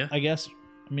point. Yeah. I guess.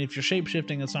 I mean, if you're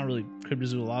shape-shifting, that's not really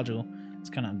cryptozoological. It's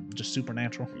kind of just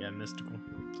supernatural. Yeah, mystical.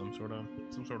 Some sort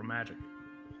of magic.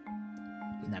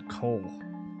 Now, Cole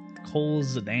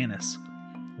Zadanis.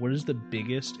 What is the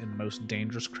biggest and most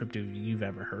dangerous cryptid you've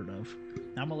ever heard of?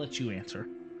 Now, I'm going to let you answer,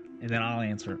 and then I'll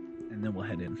answer, and then we'll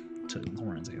head in to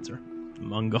Lauren's answer.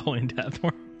 Mongolian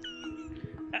deathworm.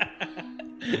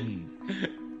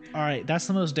 All right, that's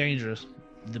the most dangerous.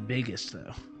 The biggest,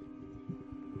 though.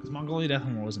 Because Mongolian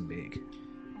deathworm wasn't big.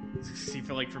 See,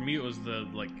 for me, it was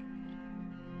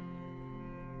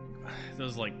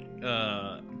those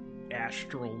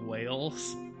astral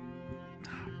whales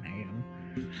Oh, man.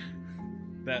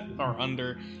 that are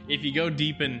under. If you go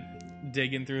deep and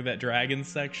digging through that dragon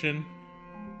section,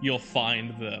 you'll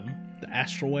find them. The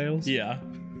astral whales? Yeah.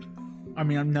 I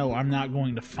mean, no, I'm not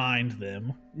going to find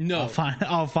them. No.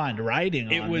 I'll find writing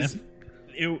on them.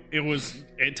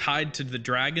 It tied to the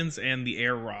dragons and the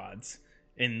air rods,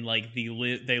 and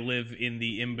they live in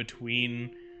the in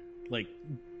between,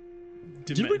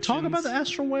 Did we talk about the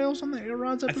astral whales on the air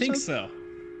rods episode? I think so.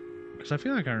 Because I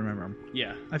feel like I remember them.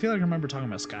 Yeah. I feel like I remember talking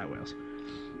about sky whales.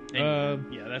 And,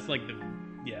 that's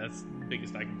the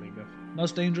biggest I can think of.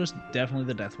 Most dangerous, definitely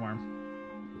the death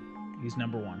worm. He's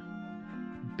number one.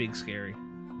 Big, scary.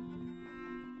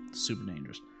 Super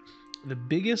dangerous. The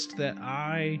biggest that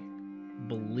I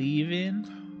believe in,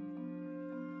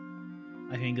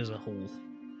 I think, is a hole.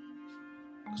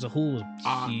 Because a hole is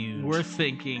huge. We're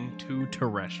thinking too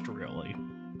terrestrially.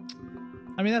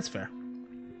 I mean, that's fair.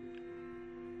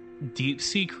 Deep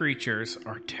sea creatures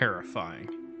are terrifying.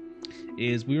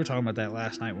 We were talking about that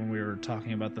last night when we were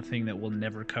talking about the thing that we'll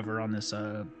never cover on this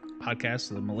podcast,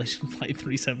 the Malaysian Flight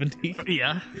 370.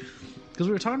 Yeah. Because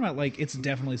we were talking about, it's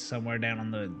definitely somewhere down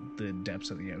on the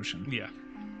depths of the ocean. Yeah.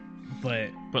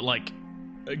 But like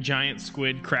a giant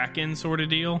squid kraken sort of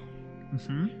deal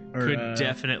could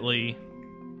definitely...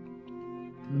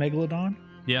 Megalodon?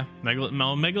 Yeah.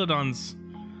 Megalodon's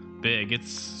big.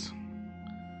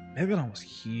 Megalodon was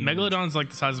huge. Megalodon's like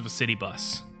the size of a city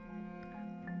bus.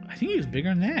 I think he was bigger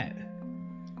than that.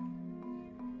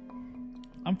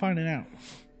 I'm finding out.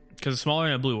 Because it's smaller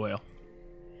than a blue whale.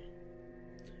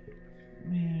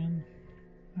 Man,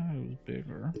 I was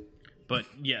bigger. But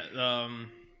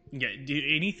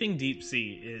anything deep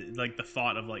sea, like the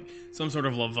thought of some sort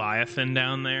of Leviathan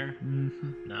down there.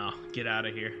 Mm-hmm. No, get out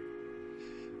of here.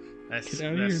 That's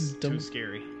here, too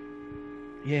scary.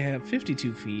 Yeah,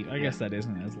 52 feet. I guess that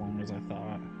isn't as long as I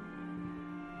thought.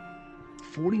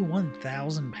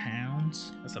 41,000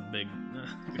 pounds? That's a big...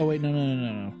 Oh, wait,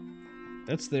 no.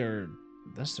 That's their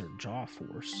jaw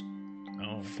force.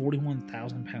 Oh.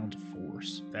 41,000 pounds of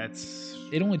force. That's...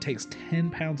 It only takes 10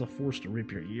 pounds of force to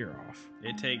rip your ear off.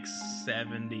 It takes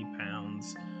 70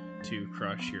 pounds to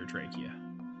crush your trachea.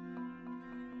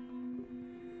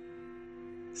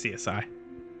 CSI.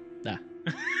 Nah.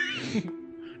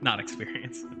 Not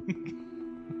experience.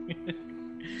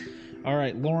 All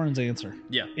right, Lauren's answer.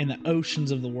 Yeah. In the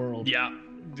oceans of the world. Yeah.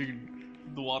 Dude,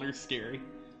 the water's scary.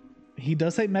 He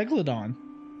does say Megalodon.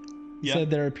 Yeah.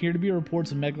 said there appear to be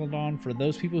reports of megalodon. For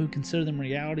those people who consider them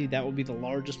reality, that would be the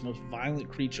largest, most violent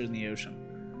creature in the ocean.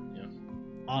 Yeah.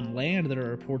 On land, there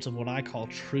are reports of what I call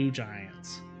true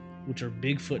giants, which are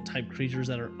Bigfoot-type creatures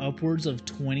that are upwards of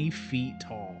 20 feet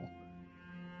tall.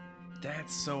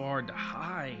 That's so hard to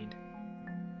hide.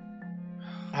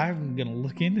 I'm gonna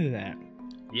look into that.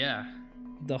 Yeah.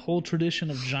 The whole tradition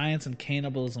of giants and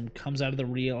cannibalism comes out of the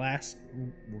realistic.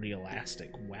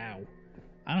 Wow,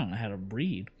 I don't know how to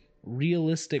read.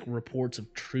 Realistic reports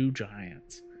of true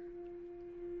giants.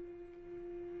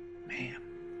 Man,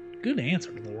 good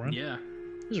answer, Lauren. Yeah.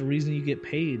 There's a reason you get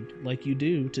paid like you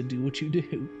do to do what you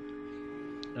do.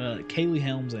 Kaylee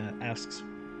Helms asks,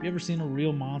 "Have you ever seen a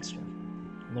real monster?"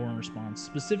 Lauren responds,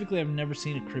 "Specifically, I've never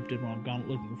seen a cryptid when I've gone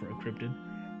looking for a cryptid,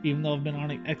 even though I've been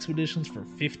on expeditions for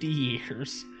 50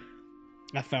 years.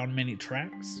 I found many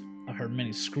tracks. I've heard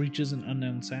many screeches and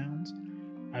unknown sounds.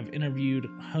 I've interviewed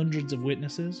hundreds of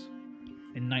witnesses.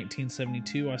 In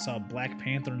 1972, I saw a black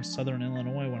panther in southern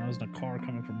Illinois when I was in a car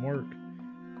coming from work,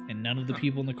 and none of the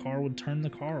people in the car would turn the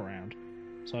car around.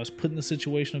 So I was put in the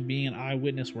situation of being an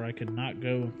eyewitness where I could not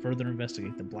go and further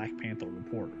investigate the Black Panther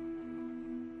report."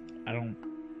 I don't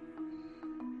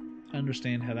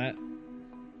understand how that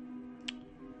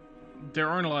There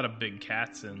aren't a lot of big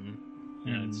cats in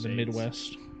the United the States.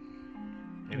 Midwest.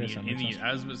 I guess that makes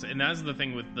sense. And that's the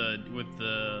thing with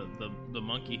the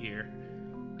monkey here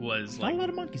was Not like a lot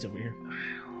of monkeys over here.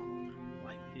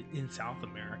 like in South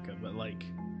America, but like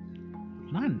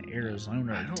Not in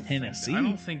Arizona or Tennessee. I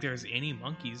don't think there's any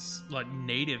monkeys like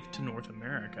native to North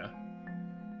America.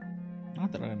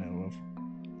 Not that I know of.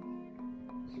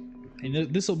 And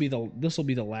this will be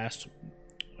the last.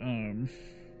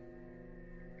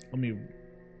 Let me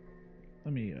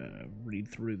read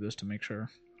through this to make sure.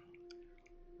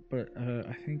 But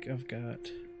I think I've got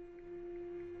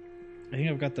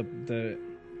the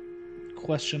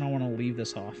question I want to leave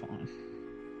this off on.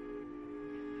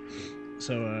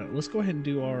 So let's go ahead and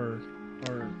do our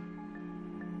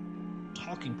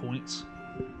talking points,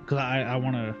 because I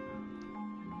want to.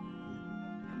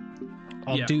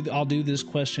 I'll do this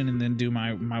question and then do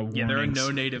my warnings. Yeah, there are no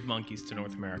native monkeys to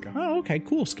North America. Oh, okay,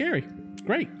 cool, scary,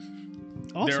 great,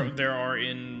 awesome. There are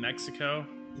in Mexico,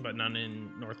 but none in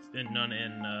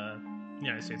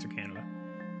United States or Canada.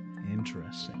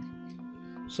 Interesting.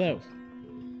 So,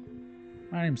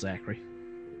 my name's Zachary.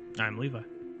 I'm Levi.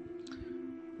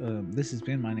 This has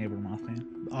been My Neighbor Mothman.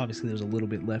 Obviously, there's a little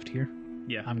bit left here.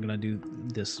 Yeah. I'm gonna do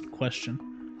this question.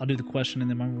 I'll do the question and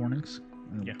then my warnings,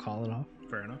 and Yeah. we'll call it off.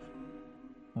 Fair enough.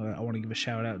 I want to give a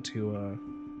shout out to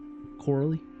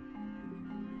Coralie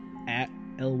at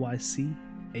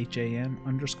LYCHAN_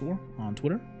 on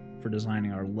Twitter for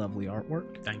designing our lovely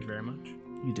artwork. Thank you very much.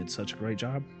 You did such a great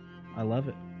job. I love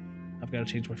it. I've got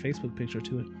to change my Facebook picture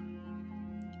to it.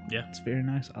 Yeah. It's very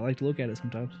nice. I like to look at it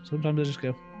sometimes. Sometimes I just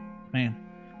go, man,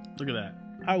 Look at that.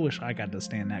 I wish I got to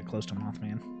stand that close to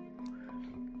Mothman.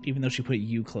 Even though she put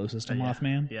you closest to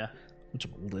Mothman, Yeah. which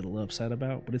I'm a little upset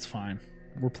about, but it's fine.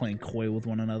 We're playing coy with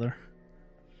one another.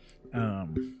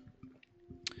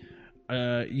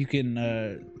 You can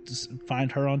just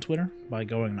find her on Twitter by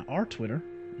going to our Twitter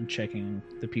and checking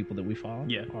the people that we follow.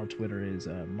 Yeah. Our Twitter is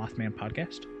Mothman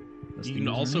Podcast. That's You the can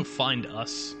also username. find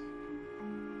us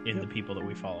in the people that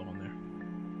we follow on there.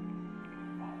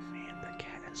 Oh man, the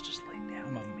cat has just laid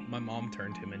down on me. My mom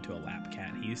turned him into a lap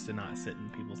cat. He used to not sit in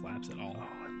people's laps at all. Oh,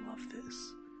 I love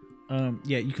this.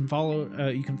 Yeah, you can follow.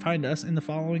 You can find us in the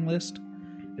following list,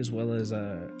 as well as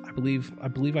I believe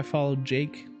I followed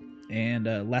Jake and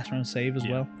Last Round Save as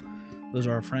well. Those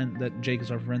are our friend. That Jake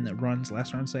is our friend that runs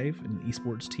Last Round Save, an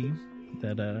esports team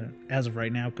that as of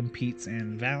right now competes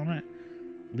in Valorant,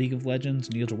 League of Legends.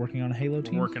 Neil's working on a Halo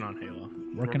team. We're working on Halo.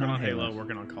 Working on Halo.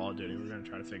 Working on Call of Duty. We're going to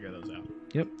try to figure those out.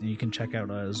 Yep, and you can check out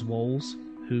Zwoles,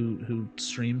 who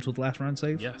streams with Last Round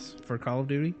Save. Yes. For Call of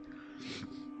Duty.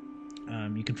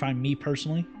 You can find me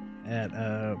personally at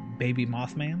Baby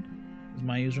Mothman is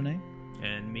my username.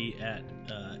 And me at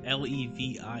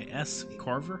LEVIS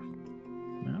Carver.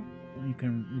 Well, you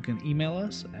can email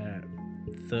us at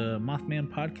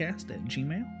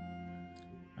themothmanpodcast@gmail.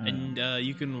 And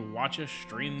you can watch us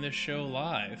stream this show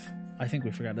live. I think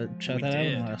we forgot to shout We that out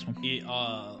did. in the last one.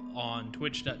 On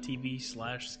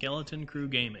twitch.tv/Skeleton Crew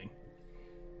Gaming.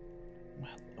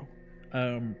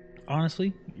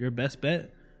 Honestly, your best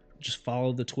bet, just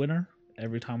follow the Twitter.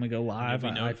 Every time we go live,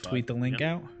 You'll be I notified. tweet the link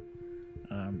Yep.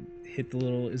 out. Hit the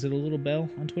little, is it a little bell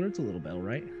on Twitter? It's a little bell,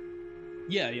 right?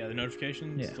 Yeah, the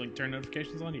notifications. Yeah. Like turn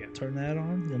notifications on. Yeah. Turn that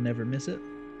on. You'll never miss it.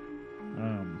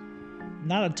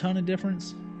 Not a ton of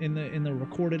difference in the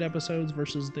recorded episodes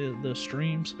versus the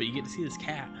streams. But you get to see this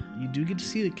cat. You do get to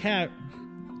see the cat.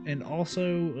 And also,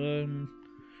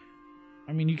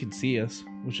 I mean, you can see us,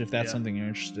 which if that's Yeah. something you're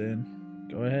interested in,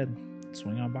 go ahead,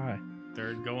 swing on by.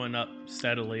 They're going up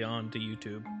steadily onto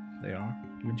YouTube. They are.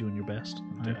 You're doing your best.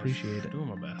 I appreciate it. Doing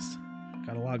my best.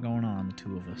 Got a lot going on, the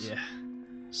two of us. Yeah.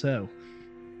 So,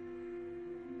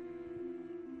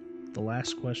 the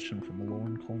last question from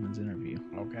Lauren Coleman's interview.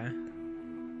 Okay.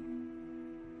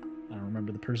 I don't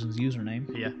remember the person's username.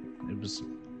 Yeah. It was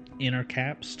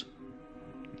intercapsed.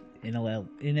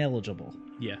 Ineligible.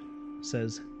 Yeah.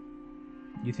 Says,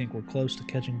 you think we're close to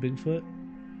catching Bigfoot?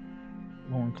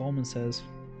 Lauren Coleman says,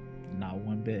 not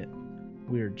one bit.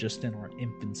 We're just in our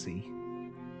infancy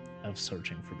of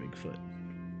searching for Bigfoot.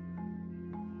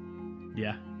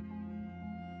 Yeah.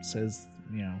 Says,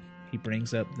 he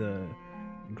brings up the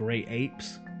gray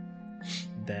apes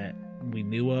that we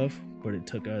knew of, but it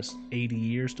took us 80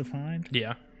 years to find.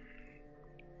 Yeah.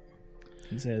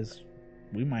 He says,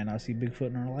 we might not see Bigfoot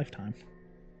in our lifetime.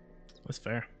 That's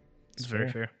fair. It's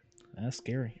very fair. That's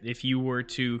scary. If you were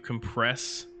to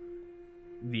compress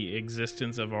the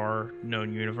existence of our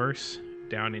known universe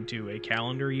down into a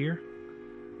calendar year,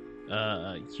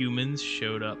 humans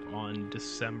showed up on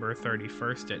December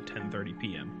 31st at 10:30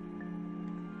 p.m.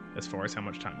 as far as how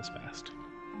much time has passed.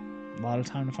 A lot of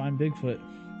time to find Bigfoot.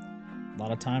 A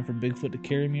lot of time for Bigfoot to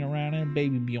carry me around in a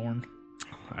baby Bjorn.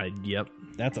 Yep.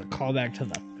 That's a callback to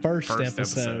the first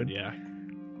episode. Yeah.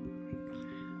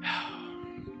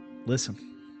 Listen,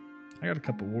 I got a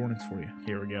couple warnings for you.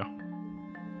 Here we go.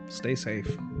 Stay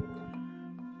safe.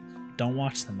 Don't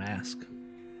watch The Mask.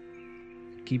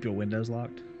 Keep your windows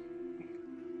locked.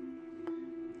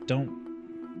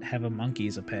 Don't have a monkey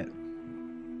as a pet.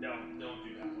 No, don't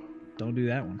do that one. Don't do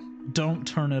that one. Don't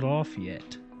turn it off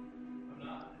yet. I'm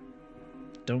not.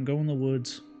 Don't go in the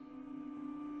woods.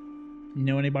 You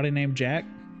know anybody named Jack?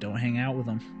 Don't hang out with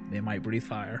them. They might breathe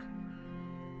fire.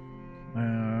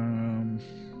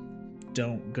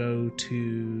 Don't go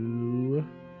to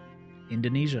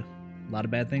Indonesia. A lot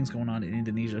of bad things going on in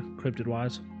Indonesia,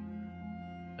 cryptid-wise.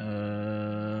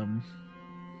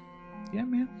 Yeah,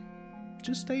 man.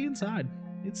 Just stay inside.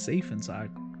 It's safe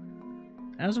inside.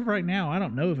 As of right now, I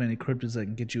don't know of any cryptids that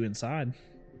can get you inside.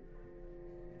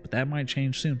 But that might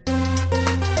change soon.